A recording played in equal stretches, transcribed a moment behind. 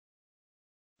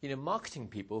Marketing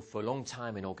people for a long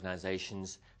time in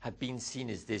organizations have been seen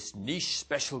as this niche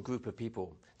special group of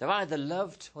people. They're either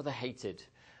loved or they're hated.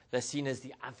 They're seen as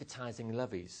the advertising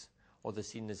lovies, or they're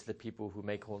seen as the people who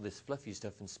make all this fluffy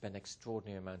stuff and spend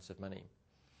extraordinary amounts of money.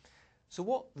 So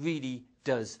what really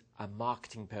does a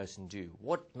marketing person do?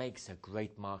 What makes a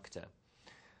great marketer?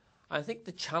 I think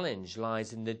the challenge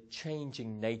lies in the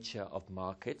changing nature of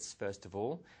markets, first of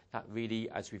all. That really,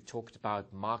 as we've talked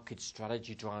about, market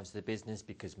strategy drives the business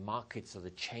because markets are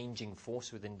the changing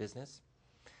force within business.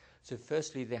 So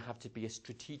firstly, they have to be a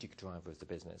strategic driver of the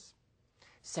business.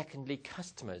 Secondly,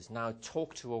 customers now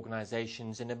talk to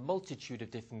organizations in a multitude of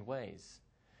different ways.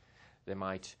 They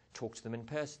might talk to them in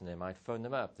person, they might phone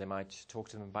them up, they might talk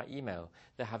to them by email.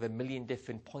 They have a million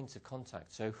different points of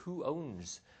contact. So who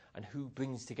owns and who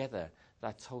brings together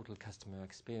that total customer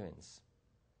experience?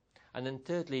 And then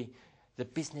thirdly, the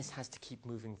business has to keep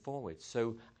moving forward.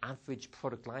 So average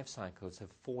product life cycles have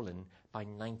fallen by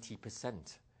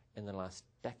 90% in the last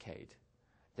decade.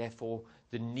 Therefore,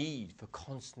 the need for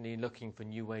constantly looking for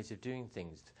new ways of doing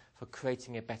things, for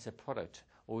creating a better product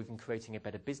or even creating a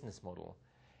better business model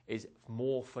is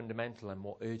more fundamental and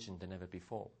more urgent than ever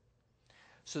before.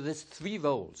 So there's three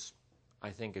roles I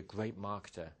think a great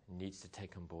marketer needs to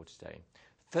take on board today.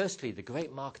 Firstly, the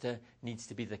great marketer needs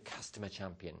to be the customer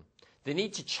champion. They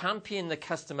need to champion the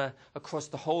customer across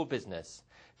the whole business.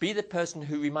 Be the person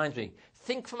who reminds me,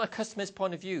 think from a customer's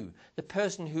point of view, the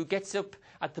person who gets up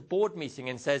at the board meeting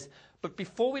and says, but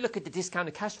before we look at the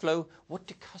discounted cash flow, what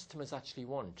do customers actually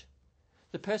want?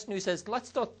 The person who says,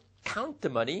 let's not count the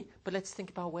money, but let's think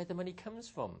about where the money comes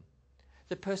from.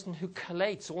 The person who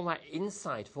collates all that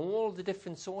insight from all the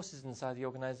different sources inside the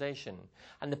organization,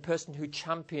 and the person who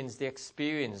champions the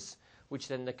experience which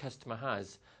then the customer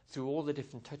has through all the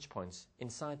different touch points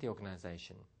inside the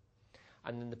organization.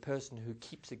 And then the person who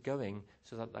keeps it going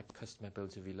so that that customer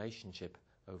builds a relationship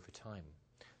over time.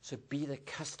 So be the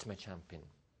customer champion.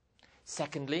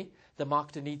 Secondly, the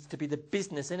marketer needs to be the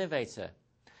business innovator.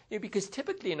 Because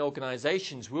typically in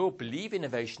organizations, we all believe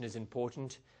innovation is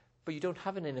important, but you don't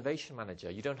have an innovation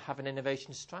manager. You don't have an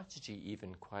innovation strategy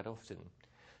even quite often.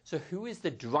 So who is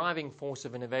the driving force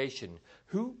of innovation?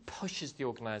 Who pushes the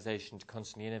organization to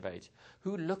constantly innovate?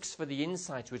 Who looks for the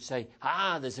insights which say,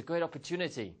 there's a great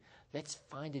opportunity. Let's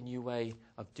find a new way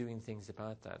of doing things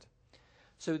about that.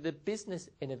 So the business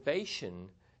innovation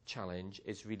challenge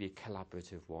is really a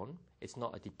collaborative one. It's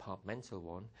not a departmental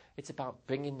one. It's about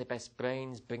bringing the best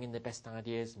brains, bringing the best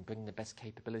ideas, and bringing the best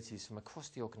capabilities from across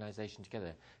the organization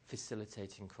together,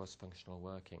 facilitating cross-functional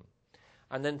working.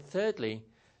 And then thirdly,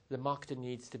 the marketer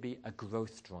needs to be a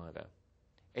growth driver.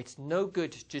 It's no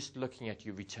good just looking at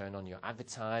your return on your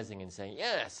advertising and saying,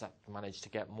 yes, I've managed to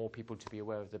get more people to be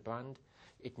aware of the brand.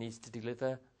 It needs to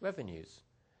deliver revenues.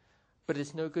 But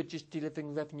it's no good just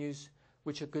delivering revenues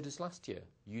which are good as last year.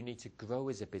 You need to grow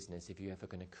as a business if you're ever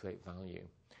going to create value.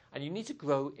 And you need to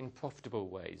grow in profitable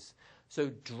ways.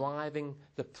 So driving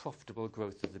the profitable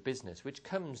growth of the business, which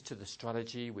comes to the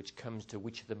strategy, which comes to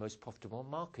which are the most profitable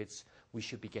markets we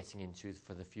should be getting into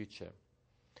for the future.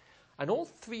 And all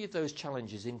three of those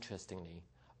challenges, interestingly,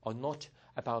 are not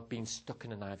about being stuck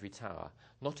in an ivory tower,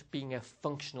 not being a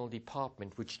functional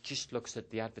department which just looks at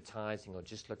the advertising or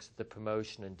just looks at the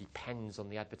promotion and depends on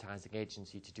the advertising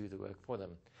agency to do the work for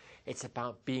them. It's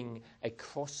about being a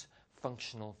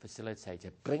cross-functional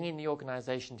facilitator, bringing the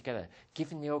organization together,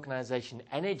 giving the organization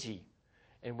energy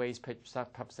in ways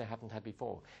perhaps they haven't had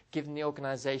before, giving the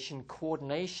organization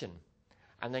coordination,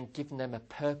 and then giving them a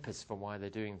purpose for why they're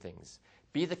doing things.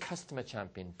 Be the customer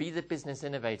champion, be the business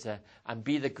innovator, and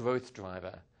be the growth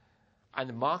driver. And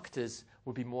the marketers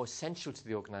will be more essential to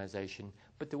the organization,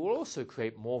 but they will also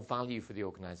create more value for the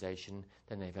organization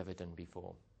than they've ever done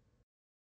before.